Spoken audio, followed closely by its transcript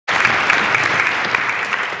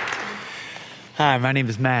Hi, my name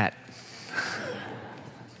is Matt.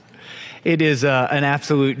 It is an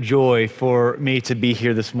absolute joy for me to be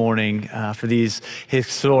here this morning for these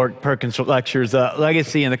historic Perkins lectures. The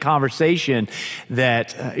legacy and the conversation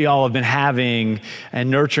that y'all have been having and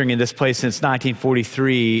nurturing in this place since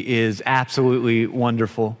 1943 is absolutely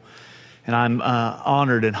wonderful. And I'm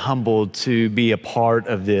honored and humbled to be a part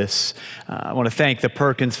of this. I want to thank the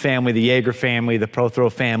Perkins family, the Yeager family, the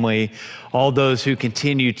Prothero family, all those who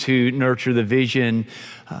continue to nurture the vision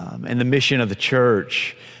and the mission of the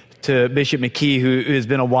church. To Bishop McKee, who has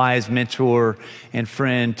been a wise mentor and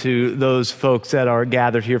friend, to those folks that are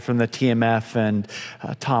gathered here from the TMF and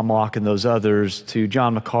Tom Locke and those others, to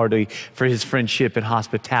John McCarty for his friendship and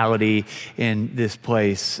hospitality in this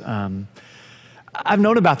place. I've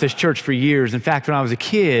known about this church for years. In fact, when I was a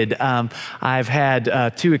kid, I've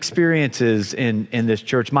had two experiences in this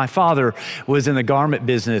church. My father was in the garment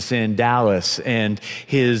business in Dallas, and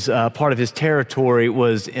his part of his territory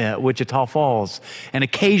was Wichita Falls. And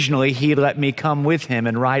occasionally, he'd let me come with him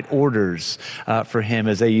and write orders for him,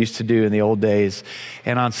 as they used to do in the old days.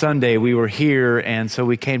 And on Sunday, we were here, and so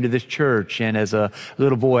we came to this church. And as a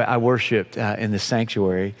little boy, I worshiped in this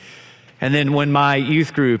sanctuary. And then when my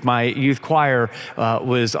youth group, my youth choir,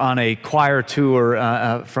 was on a choir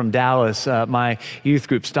tour from Dallas, my youth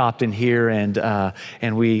group stopped in here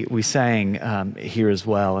and we sang here as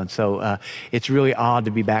well. And so it's really odd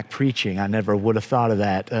to be back preaching. I never would have thought of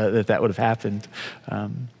that would have happened.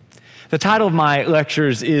 The title of my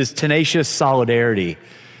lectures is Tenacious Solidarity.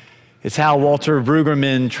 It's how Walter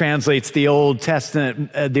Brueggemann translates the Old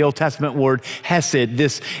Testament word hesed,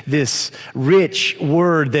 this rich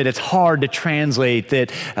word that it's hard to translate, that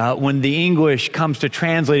when the English comes to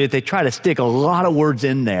translate it, they try to stick a lot of words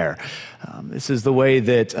in there. This is the way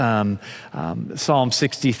that Psalm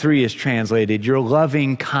 63 is translated. Your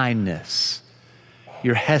loving kindness,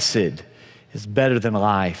 your hesed, is better than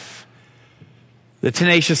life. The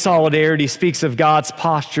tenacious solidarity speaks of God's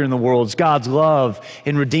posture in the world, it's God's love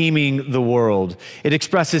in redeeming the world. It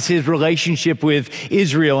expresses his relationship with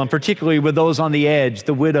Israel, and particularly with those on the edge,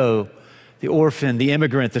 the widow, the orphan, the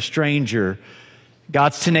immigrant, the stranger.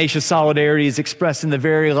 God's tenacious solidarity is expressed in the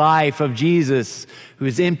very life of Jesus, who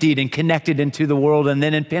is emptied and connected into the world. And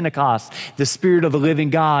then in Pentecost, the Spirit of the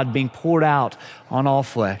living God being poured out on all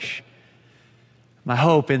flesh. My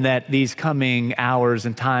hope in that these coming hours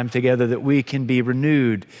and time together that we can be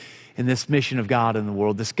renewed in this mission of God in the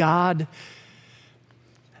world, this God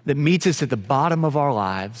that meets us at the bottom of our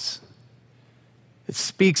lives, that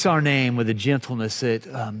speaks our name with a gentleness that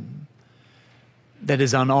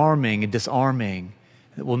is unarming and disarming,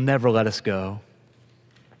 that will never let us go.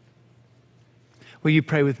 Will you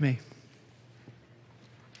pray with me?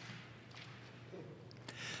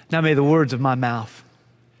 Now may the words of my mouth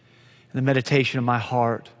and the meditation of my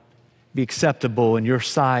heart be acceptable in your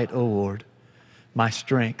sight, O Lord, my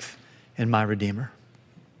strength and my Redeemer.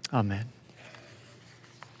 Amen.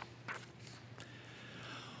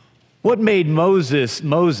 What made Moses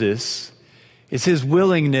is his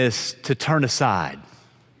willingness to turn aside.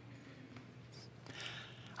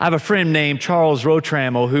 I have a friend named Charles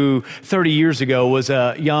Rotrammel who 30 years ago was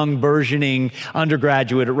a young burgeoning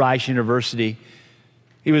undergraduate at Rice University.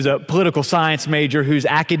 He was a political science major whose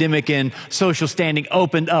academic and social standing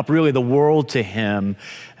opened up really the world to him.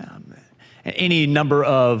 Any number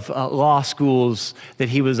of law schools that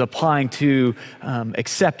he was applying to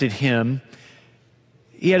accepted him.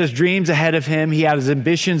 He had his dreams ahead of him. He had his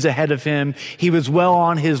ambitions ahead of him. He was well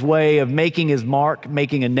on his way of making his mark,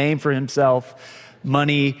 making a name for himself,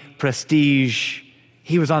 money, prestige.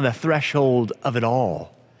 He was on the threshold of it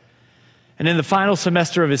all. And in the final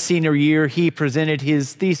semester of his senior year, he presented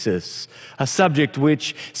his thesis, a subject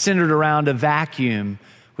which centered around a vacuum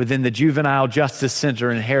within the Juvenile Justice Center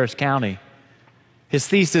in Harris County. His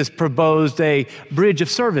thesis proposed a bridge of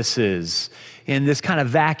services in this kind of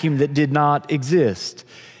vacuum that did not exist,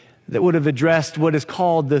 that would have addressed what is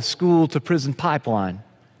called the school-to-prison pipeline.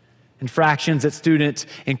 Infractions that students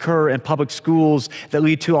incur in public schools that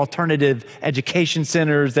lead to alternative education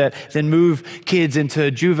centers that then move kids into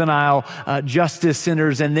juvenile justice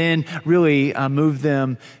centers and then really move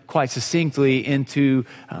them quite succinctly into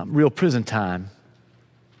real prison time.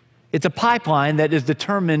 It's a pipeline that is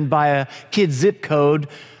determined by a kid's zip code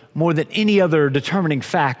more than any other determining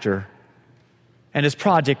factor. And his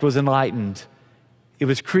project was enlightened. It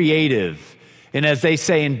was creative. And as they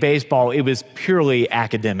say in baseball, it was purely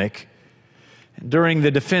academic. During the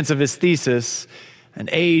defense of his thesis, an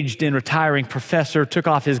aged and retiring professor took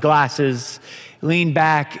off his glasses, leaned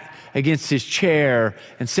back against his chair,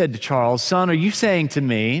 and said to Charles, "Son, are you saying to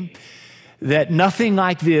me that nothing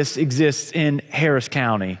like this exists in Harris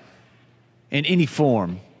County?" in any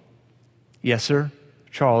form? Yes, sir,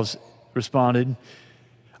 Charles responded.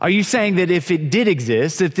 Are you saying that if it did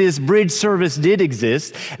exist, if this bridge service did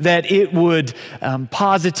exist, that it would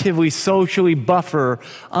positively, socially buffer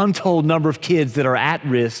untold number of kids that are at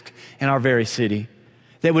risk in our very city,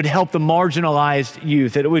 that would help the marginalized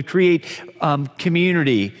youth, that it would create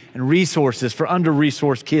community and resources for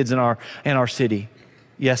under-resourced kids in our city?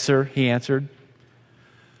 Yes, sir, he answered.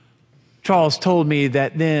 Charles told me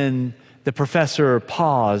that then the professor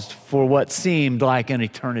paused for what seemed like an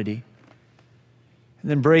eternity. And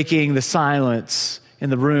then breaking the silence in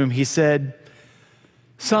the room, he said,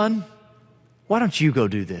 son, why don't you go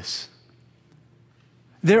do this?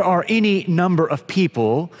 There are any number of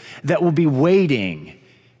people that will be waiting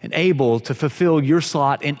and able to fulfill your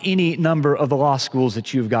slot in any number of the law schools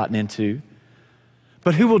that you've gotten into.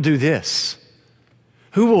 But who will do this?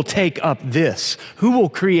 Who will take up this? Who will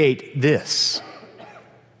create this?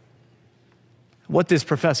 What this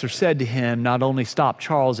professor said to him not only stopped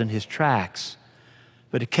Charles in his tracks,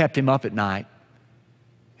 but it kept him up at night.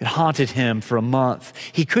 It haunted him for a month.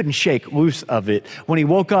 He couldn't shake loose of it. When he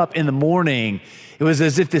woke up in the morning, it was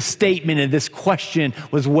as if this statement and this question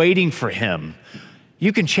was waiting for him.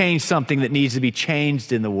 You can change something that needs to be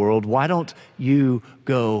changed in the world. Why don't you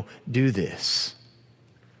go do this?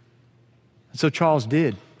 And so Charles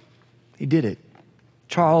did. He did it.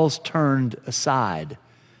 Charles turned aside.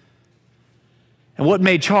 And what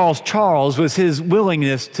made Charles Charles was his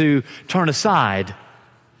willingness to turn aside.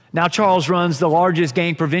 Now Charles runs the largest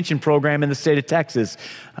gang prevention program in the state of Texas,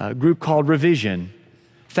 a group called Revision.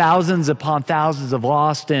 Thousands upon thousands of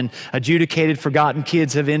lost and adjudicated forgotten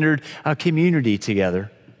kids have entered a community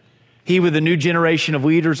together. He, with a new generation of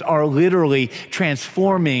leaders, are literally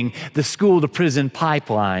transforming the school-to-prison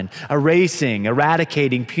pipeline,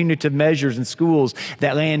 eradicating punitive measures in schools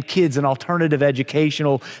that land kids in alternative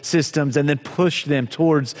educational systems and then push them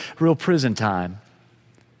towards real prison time.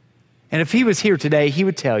 And if he was here today, he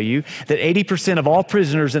would tell you that 80% of all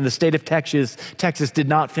prisoners in the state of Texas did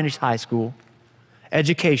not finish high school.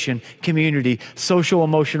 Education, community, social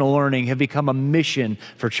emotional learning have become a mission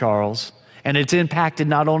for Charles. And it's impacted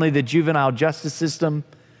not only the juvenile justice system,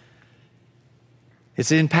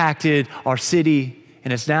 it's impacted our city,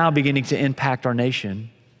 and it's now beginning to impact our nation.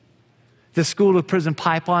 The school to prison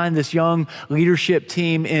pipeline, this young leadership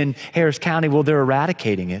team in Harris County, well, they're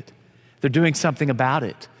eradicating it. They're doing something about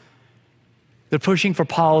it. They're pushing for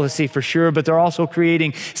policy for sure, but they're also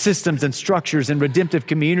creating systems and structures and redemptive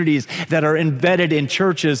communities that are embedded in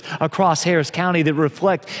churches across Harris County that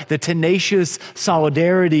reflect the tenacious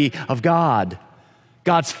solidarity of God,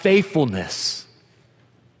 God's faithfulness.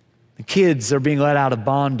 The kids are being let out of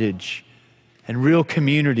bondage, and real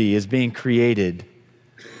community is being created.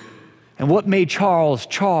 And what made Charles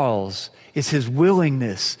Charles is his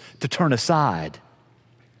willingness to turn aside.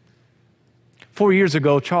 4 years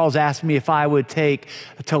ago, Charles asked me if I would take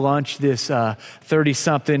to lunch this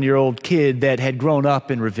 30-something-year-old kid that had grown up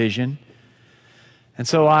in Revision. And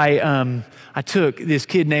so I took this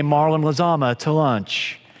kid named Marlon Lazama to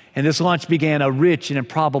lunch. And this lunch began a rich and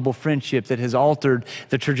improbable friendship that has altered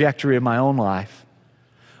the trajectory of my own life.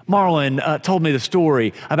 Marlon told me the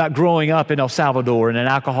story about growing up in El Salvador in an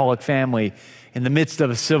alcoholic family in the midst of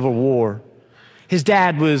a civil war. His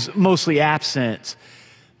dad was mostly absent.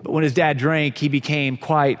 But when his dad drank, he became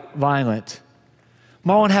quite violent.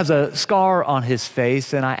 Marlon has a scar on his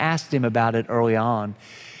face, and I asked him about it early on.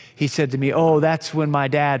 He said to me, "Oh, that's when my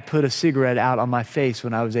dad put a cigarette out on my face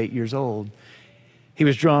when I was 8 years old. He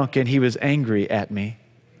was drunk and he was angry at me."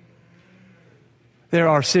 There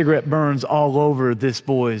are cigarette burns all over this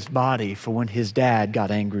boy's body for when his dad got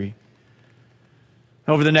angry.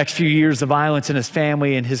 Over the next few years, the violence in his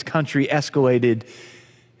family and his country escalated.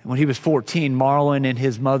 When he was 14, Marlon and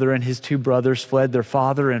his mother and his two brothers fled their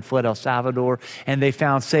father and fled El Salvador, and they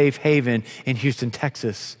found safe haven in Houston,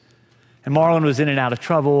 Texas. And Marlon was in and out of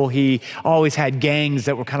trouble. He always had gangs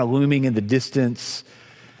that were kind of looming in the distance.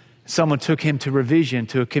 Someone took him to Revision,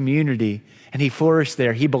 to a community, and he flourished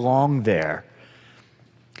there. He belonged there.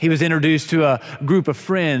 He was introduced to a group of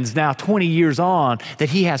friends now 20 years on that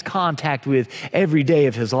he has contact with every day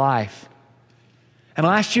of his life. And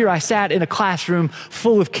last year I sat in a classroom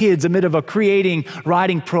full of kids amid of a creating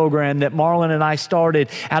writing program that Marlon and I started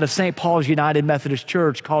out of St. Paul's United Methodist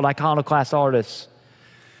Church called Iconoclast Artists.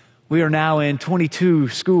 We are now in 22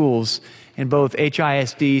 schools in both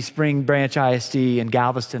HISD, Spring Branch ISD, and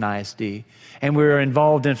Galveston ISD. And we're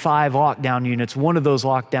involved in 5 lockdown units. One of those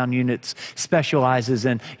lockdown units specializes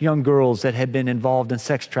in young girls that had been involved in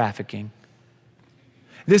sex trafficking.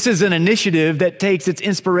 This is an initiative that takes its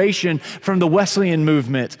inspiration from the Wesleyan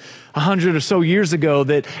movement 100 or so years ago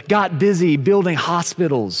that got busy building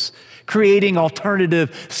hospitals, creating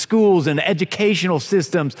alternative schools and educational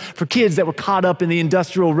systems for kids that were caught up in the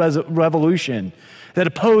Industrial Revolution, that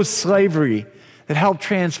opposed slavery, that helped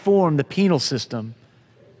transform the penal system.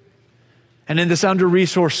 And in this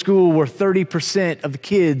under-resourced school where 30% of the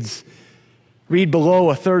kids read below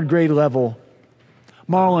a third grade level,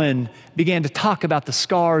 Marlon began to talk about the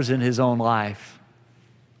scars in his own life,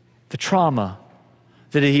 the trauma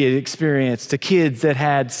that he had experienced to kids that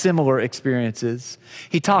had similar experiences.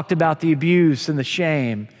 He talked about the abuse and the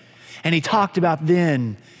shame, and he talked about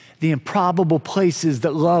then the improbable places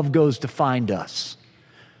that love goes to find us,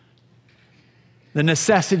 the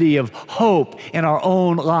necessity of hope in our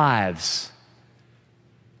own lives,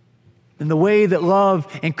 and the way that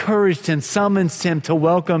love encouraged and summons him to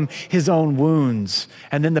welcome his own wounds,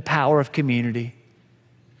 and then the power of community.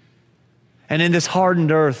 And in this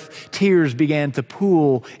hardened earth, tears began to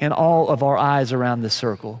pool in all of our eyes around this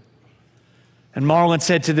circle. And Marlon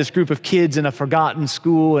said to this group of kids in a forgotten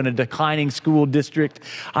school, in a declining school district,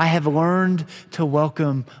 I have learned to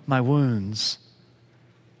welcome my wounds.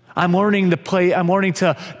 I'm learning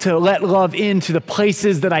to let love into the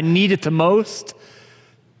places that I need it the most.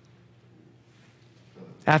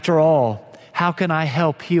 After all, how can I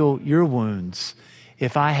help heal your wounds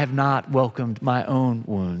if I have not welcomed my own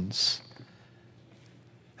wounds?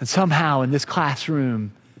 And somehow in this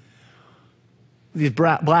classroom, these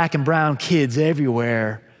black and brown kids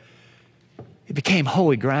everywhere, it became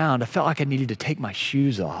holy ground. I felt like I needed to take my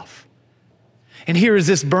shoes off. And here is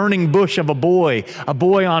this burning bush of a boy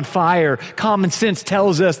on fire. Common sense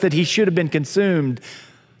tells us that he should have been consumed.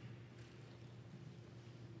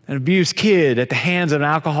 An abused kid at the hands of an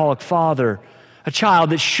alcoholic father, a child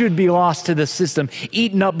that should be lost to the system,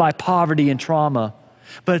 eaten up by poverty and trauma.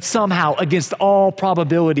 But somehow, against all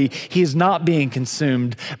probability, he is not being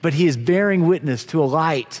consumed, but he is bearing witness to a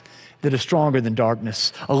light that is stronger than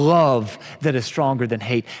darkness, a love that is stronger than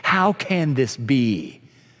hate. How can this be?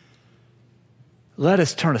 Let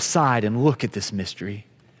us turn aside and look at this mystery.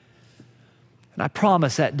 And I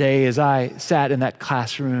promise that day as I sat in that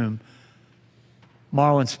classroom,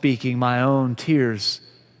 Marlon speaking, my own tears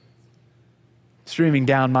streaming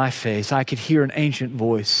down my face, I could hear an ancient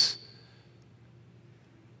voice,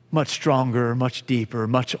 much stronger, much deeper,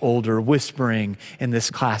 much older, whispering in this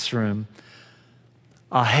classroom,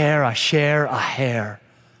 Aher, Asher, Aher.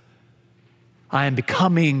 I am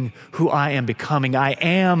becoming who I am becoming. I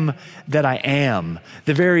am that I am.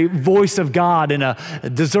 The very voice of God in a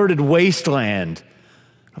deserted wasteland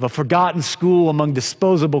of a forgotten school among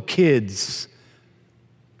disposable kids.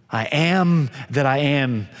 I am that I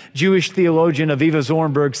am. Jewish theologian Aviva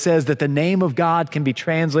Zornberg says that the name of God can be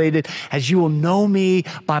translated as you will know me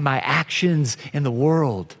by my actions in the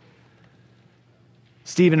world.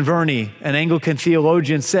 Stephen Verney, an Anglican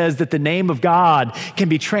theologian, says that the name of God can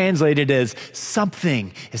be translated as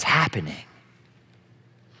something is happening.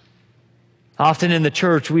 Often in the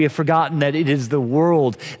church, we have forgotten that it is the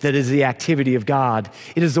world that is the activity of God.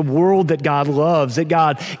 It is the world that God loves, that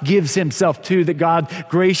God gives himself to, that God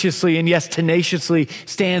graciously and yes, tenaciously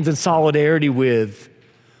stands in solidarity with.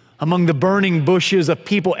 Among the burning bushes of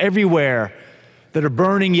people everywhere that are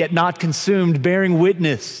burning yet not consumed, bearing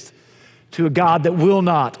witness to a God that will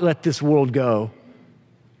not let this world go.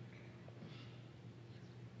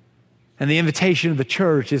 And the invitation of the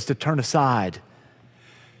church is to turn aside,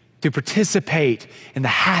 to participate in the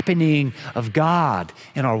happening of God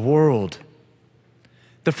in our world.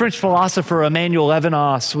 The French philosopher Emmanuel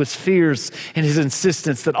Levinas was fierce in his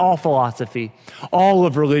insistence that all philosophy, all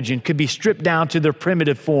of religion, could be stripped down to their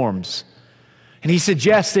primitive forms. And he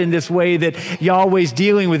suggests in this way that Yahweh's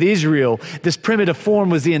dealing with Israel, this primitive form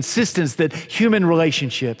was the insistence that human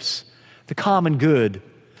relationships, the common good,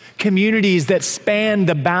 communities that span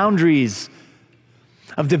the boundaries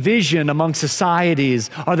of division among societies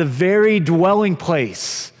are the very dwelling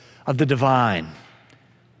place of the divine.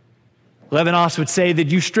 Levinas would say that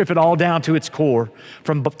you strip it all down to its core,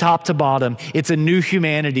 from top to bottom, it's a new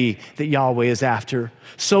humanity that Yahweh is after.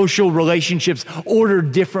 Social relationships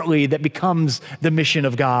ordered differently that becomes the mission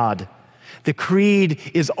of God. The creed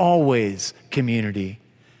is always community.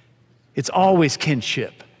 It's always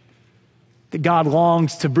kinship that God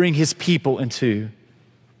longs to bring his people into.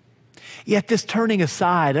 Yet this turning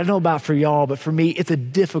aside, I don't know about for y'all, but for me, it's a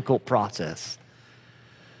difficult process.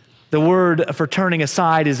 The word for turning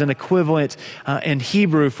aside is an equivalent in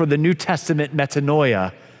Hebrew for the New Testament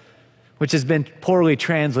metanoia, which has been poorly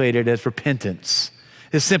translated as repentance.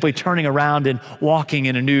 It's simply turning around and walking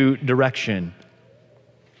in a new direction.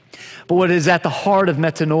 But what is at the heart of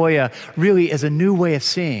metanoia really is a new way of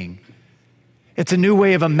seeing. It's a new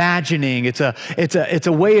way of imagining. It's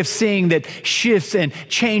a way of seeing that shifts and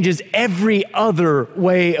changes every other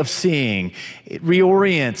way of seeing. It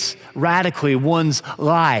reorients radically one's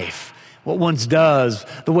life, what one does,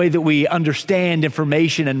 the way that we understand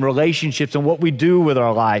information and relationships and what we do with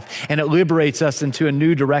our life, and it liberates us into a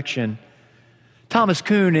new direction. Thomas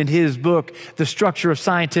Kuhn, in his book, The Structure of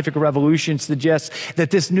Scientific Revolution, suggests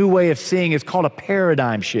that this new way of seeing is called a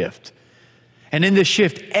paradigm shift. And in this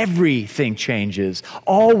shift, everything changes.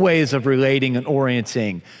 All ways of relating and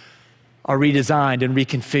orienting are redesigned and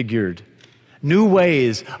reconfigured. New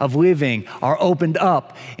ways of living are opened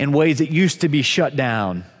up in ways that used to be shut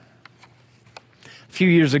down. A few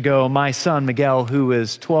years ago, my son, Miguel, who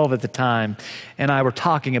was 12 at the time, and I were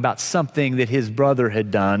talking about something that his brother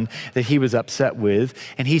had done that he was upset with.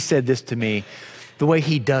 And he said this to me: the way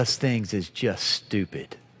he does things is just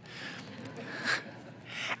stupid.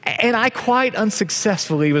 And I quite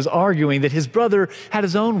unsuccessfully was arguing that his brother had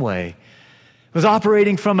his own way, was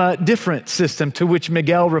operating from a different system, to which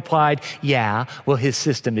Miguel replied, yeah, well, his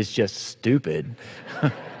system is just stupid.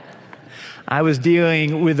 I was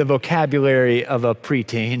dealing with the vocabulary of a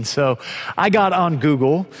preteen, so I got on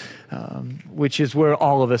Google, which is where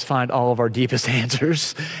all of us find all of our deepest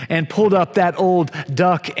answers, and pulled up that old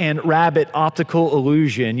duck and rabbit optical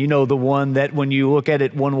illusion. You know, the one that when you look at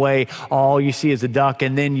it one way, all you see is a duck,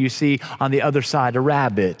 and then you see on the other side a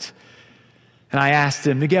rabbit. And I asked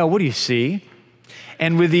him, Miguel, what do you see?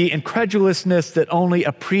 And with the incredulousness that only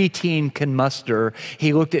a preteen can muster,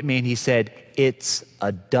 he looked at me and he said, it's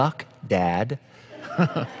a duck, Dad.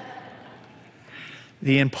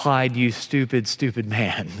 The implied, you stupid, stupid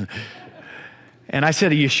man. And I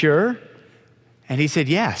said, are you sure? And he said,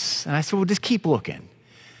 yes. And I said, well, just keep looking.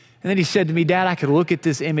 And then he said to me, Dad, I could look at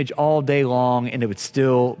this image all day long and it would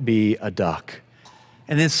still be a duck.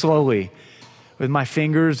 And then slowly, with my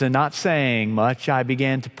fingers and not saying much, I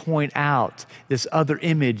began to point out this other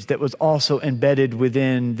image that was also embedded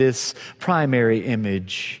within this primary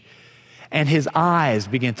image. And his eyes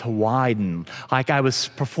began to widen, like I was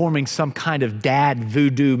performing some kind of dad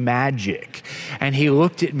voodoo magic. And he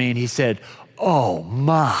looked at me and he said, oh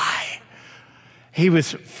my. He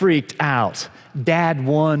was freaked out. Dad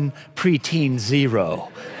 1, preteen 0.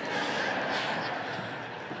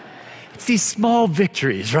 It's these small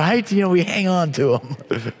victories, right? You know, we hang on to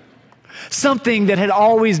them. Something that had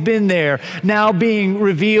always been there, now being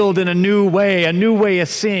revealed in a new way of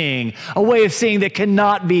seeing, a way of seeing that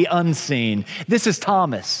cannot be unseen. This is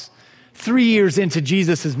Thomas, 3 years into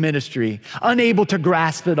Jesus' ministry, unable to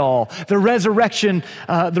grasp it all. The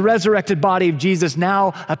resurrected body of Jesus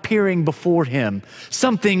now appearing before him.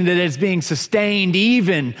 Something that is being sustained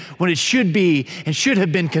even when it should be and should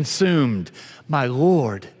have been consumed. My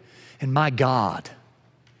Lord and my God.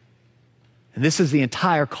 And this is the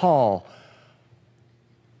entire call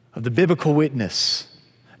of the biblical witness,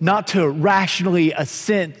 not to rationally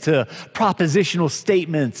assent to propositional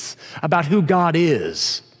statements about who God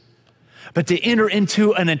is, but to enter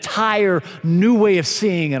into an entire new way of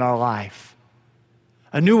seeing in our life,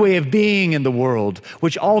 a new way of being in the world,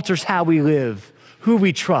 which alters how we live, who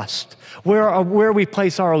we trust, where we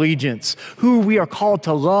place our allegiance, who we are called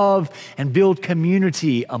to love and build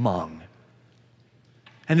community among.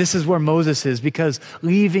 And this is where Moses is, because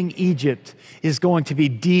leaving Egypt is going to be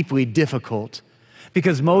deeply difficult,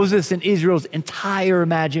 because Moses and Israel's entire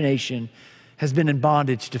imagination has been in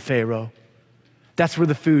bondage to Pharaoh. That's where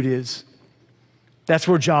the food is. That's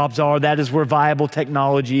where jobs are. That is where viable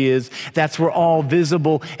technology is. That's where all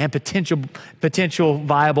visible and potential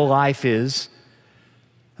viable life is.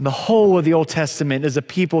 And the whole of the Old Testament is a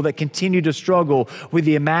people that continue to struggle with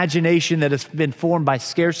the imagination that has been formed by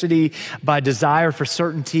scarcity, by desire for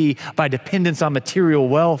certainty, by dependence on material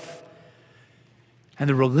wealth. And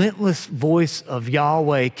the relentless voice of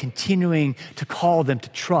Yahweh continuing to call them to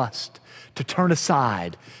trust, to turn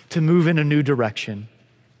aside, to move in a new direction.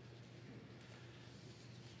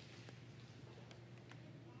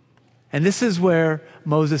 And this is where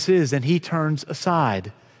Moses is, and he turns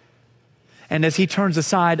aside. And as he turns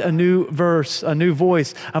aside, a new verse, a new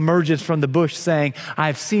voice emerges from the bush saying,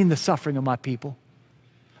 I've seen the suffering of my people.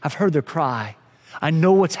 I've heard their cry. I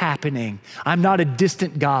know what's happening. I'm not a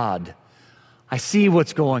distant God. I see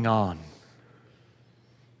what's going on.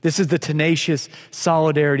 This is the tenacious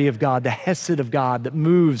solidarity of God, the hesed of God that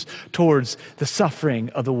moves towards the suffering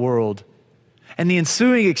of the world. And the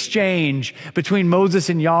ensuing exchange between Moses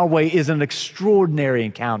and Yahweh is an extraordinary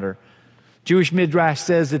encounter. Jewish Midrash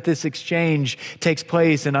says that this exchange takes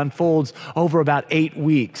place and unfolds over about 8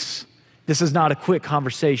 weeks. This is not a quick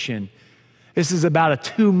conversation. This is about a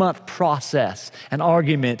 2-month process, an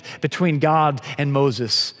argument between God and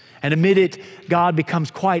Moses. And amid it, God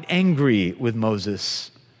becomes quite angry with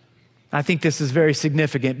Moses. I think this is very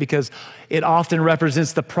significant because it often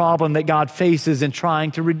represents the problem that God faces in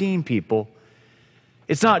trying to redeem people.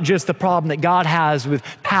 It's not just the problem that God has with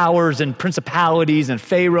powers and principalities and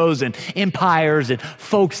pharaohs and empires and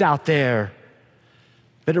folks out there,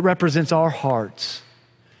 but it represents our hearts.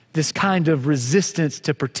 This kind of resistance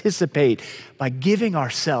to participate by giving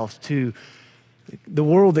ourselves to the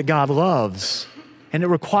world that God loves. And it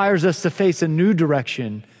requires us to face a new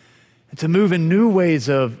direction and to move in new ways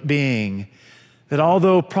of being that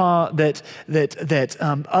although upset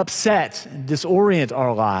and disorient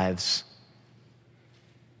our lives,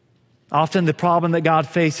 often the problem that God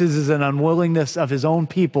faces is an unwillingness of his own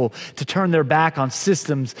people to turn their back on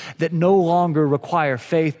systems that no longer require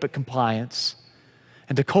faith but compliance,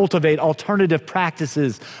 and to cultivate alternative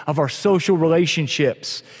practices of our social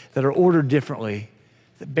relationships that are ordered differently,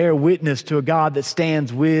 that bear witness to a God that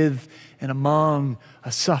stands with and among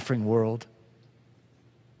a suffering world.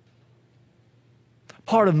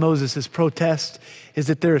 Part of Moses' protest is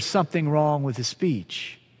that there is something wrong with his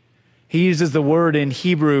speech. He uses the word in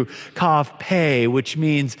Hebrew, kav peh, which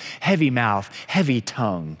means heavy mouth, heavy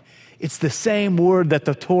tongue. It's the same word that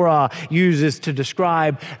the Torah uses to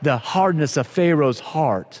describe the hardness of Pharaoh's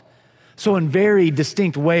heart. So in very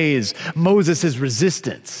distinct ways, Moses'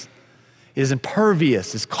 resistance is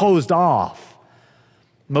impervious, is closed off.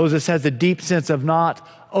 Moses has a deep sense of not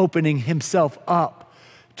opening himself up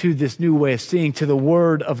to this new way of seeing, to the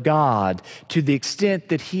Word of God, to the extent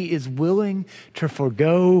that he is willing to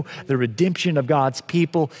forego the redemption of God's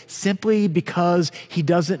people simply because he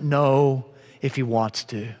doesn't know if he wants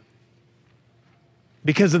to.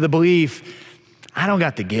 Because of the belief, I don't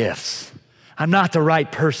got the gifts. I'm not the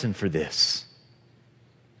right person for this.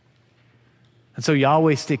 And so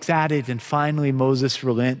Yahweh sticks at it, and finally Moses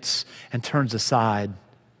relents and turns aside.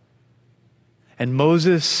 And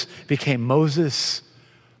Moses became Moses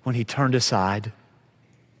when he turned aside.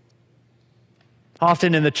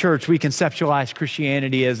 Often in the church, we conceptualize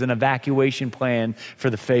Christianity as an evacuation plan for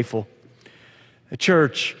the faithful. The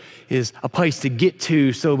church is a place to get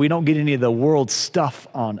to so we don't get any of the world's stuff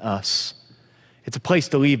on us. It's a place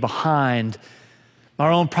to leave behind.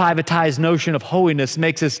 Our own privatized notion of holiness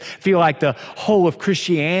makes us feel like the whole of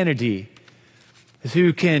Christianity is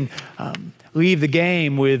who can leave the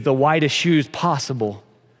game with the whitest shoes possible.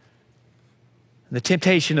 The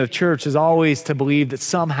temptation of church is always to believe that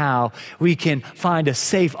somehow we can find a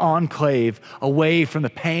safe enclave away from the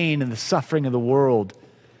pain and the suffering of the world.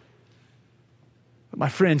 But my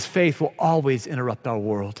friends, faith will always interrupt our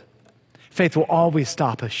world. Faith will always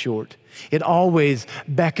stop us short. It always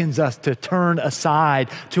beckons us to turn aside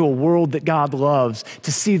to a world that God loves,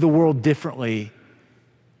 to see the world differently.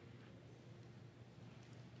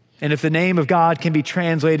 And if the name of God can be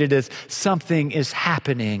translated as something is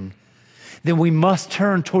happening, then we must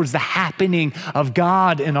turn towards the happening of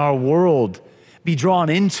God in our world, be drawn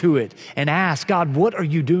into it, and ask, God, what are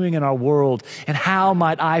you doing in our world, and how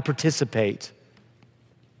might I participate?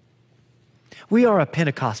 We are a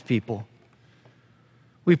Pentecost people.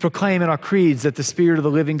 We proclaim in our creeds that the Spirit of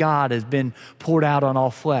the living God has been poured out on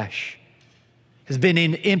all flesh, has been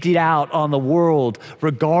emptied out on the world,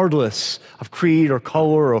 regardless of creed or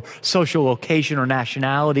color or social location or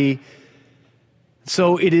nationality.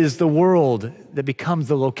 So it is the world that becomes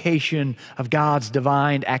the location of God's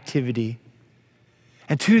divine activity.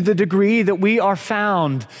 And to the degree that we are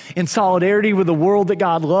found in solidarity with the world that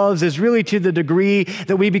God loves is really to the degree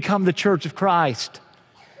that we become the church of Christ.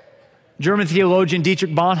 German theologian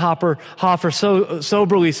Dietrich Bonhoeffer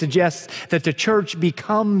soberly suggests that the church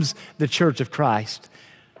becomes the church of Christ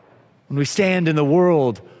when we stand in the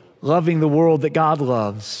world, loving the world that God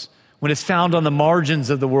loves, when it's found on the margins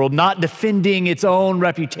of the world, not defending its own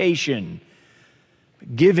reputation,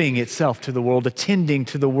 but giving itself to the world, attending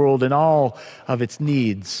to the world in all of its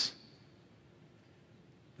needs.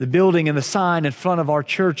 The building and the sign in front of our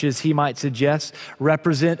churches, he might suggest,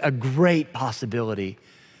 represent a great possibility,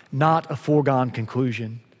 not a foregone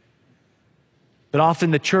conclusion. But often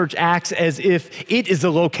the church acts as if it is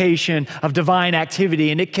the location of divine activity,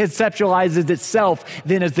 and it conceptualizes itself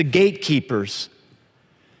then as the gatekeepers.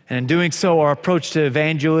 And in doing so, our approach to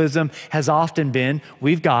evangelism has often been,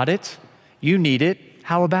 we've got it, you need it,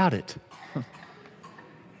 how about it?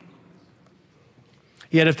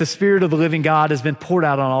 Yet if the Spirit of the living God has been poured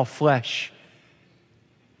out on all flesh,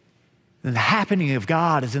 then the happening of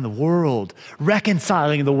God is in the world,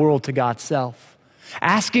 reconciling the world to God's self,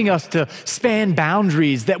 asking us to span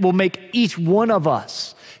boundaries that will make each one of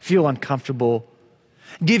us feel uncomfortable,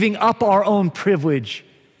 giving up our own privilege,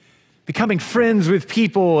 becoming friends with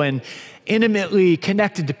people and intimately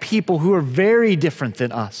connected to people who are very different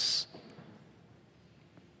than us.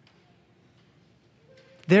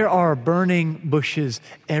 There are burning bushes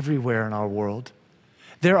everywhere in our world.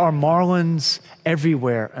 There are marlins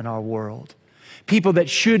everywhere in our world. People that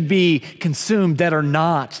should be consumed that are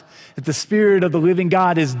not, that the Spirit of the living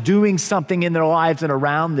God is doing something in their lives and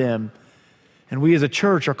around them. And we as a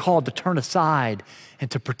church are called to turn aside and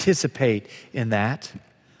to participate in that.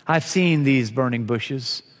 I've seen these burning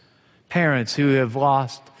bushes. Parents who have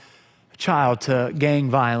lost a child to gang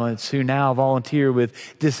violence who now volunteer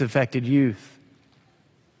with disaffected youth.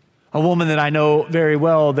 A woman that I know very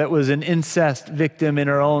well that was an incest victim in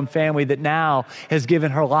her own family that now has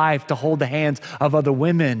given her life to hold the hands of other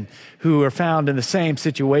women who are found in the same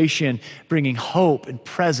situation, bringing hope and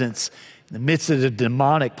presence in the midst of a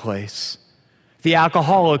demonic place. The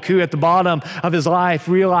alcoholic who at the bottom of his life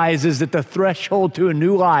realizes that the threshold to a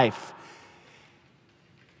new life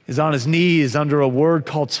is on his knees under a word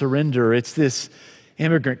called surrender. It's this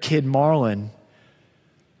immigrant kid, Marlon,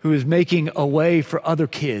 who is making a way for other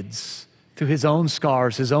kids through his own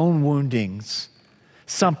scars, his own woundings.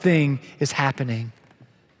 Something is happening.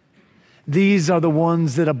 These are the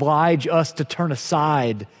ones that oblige us to turn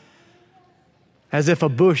aside as if a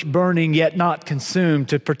bush burning yet not consumed,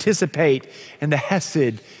 to participate in the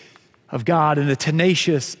hesed of God and the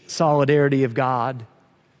tenacious solidarity of God.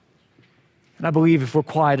 And I believe if we're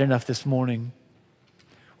quiet enough this morning,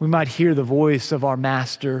 we might hear the voice of our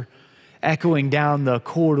Master echoing down the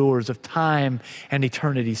corridors of time and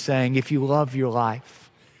eternity, saying, if you love your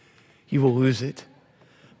life, you will lose it.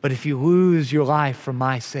 But if you lose your life for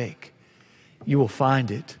my sake, you will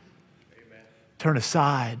find it. Amen. Turn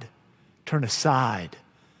aside, turn aside,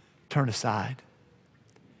 turn aside.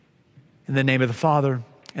 In the name of the Father,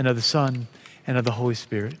 and of the Son, and of the Holy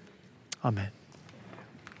Spirit. Amen.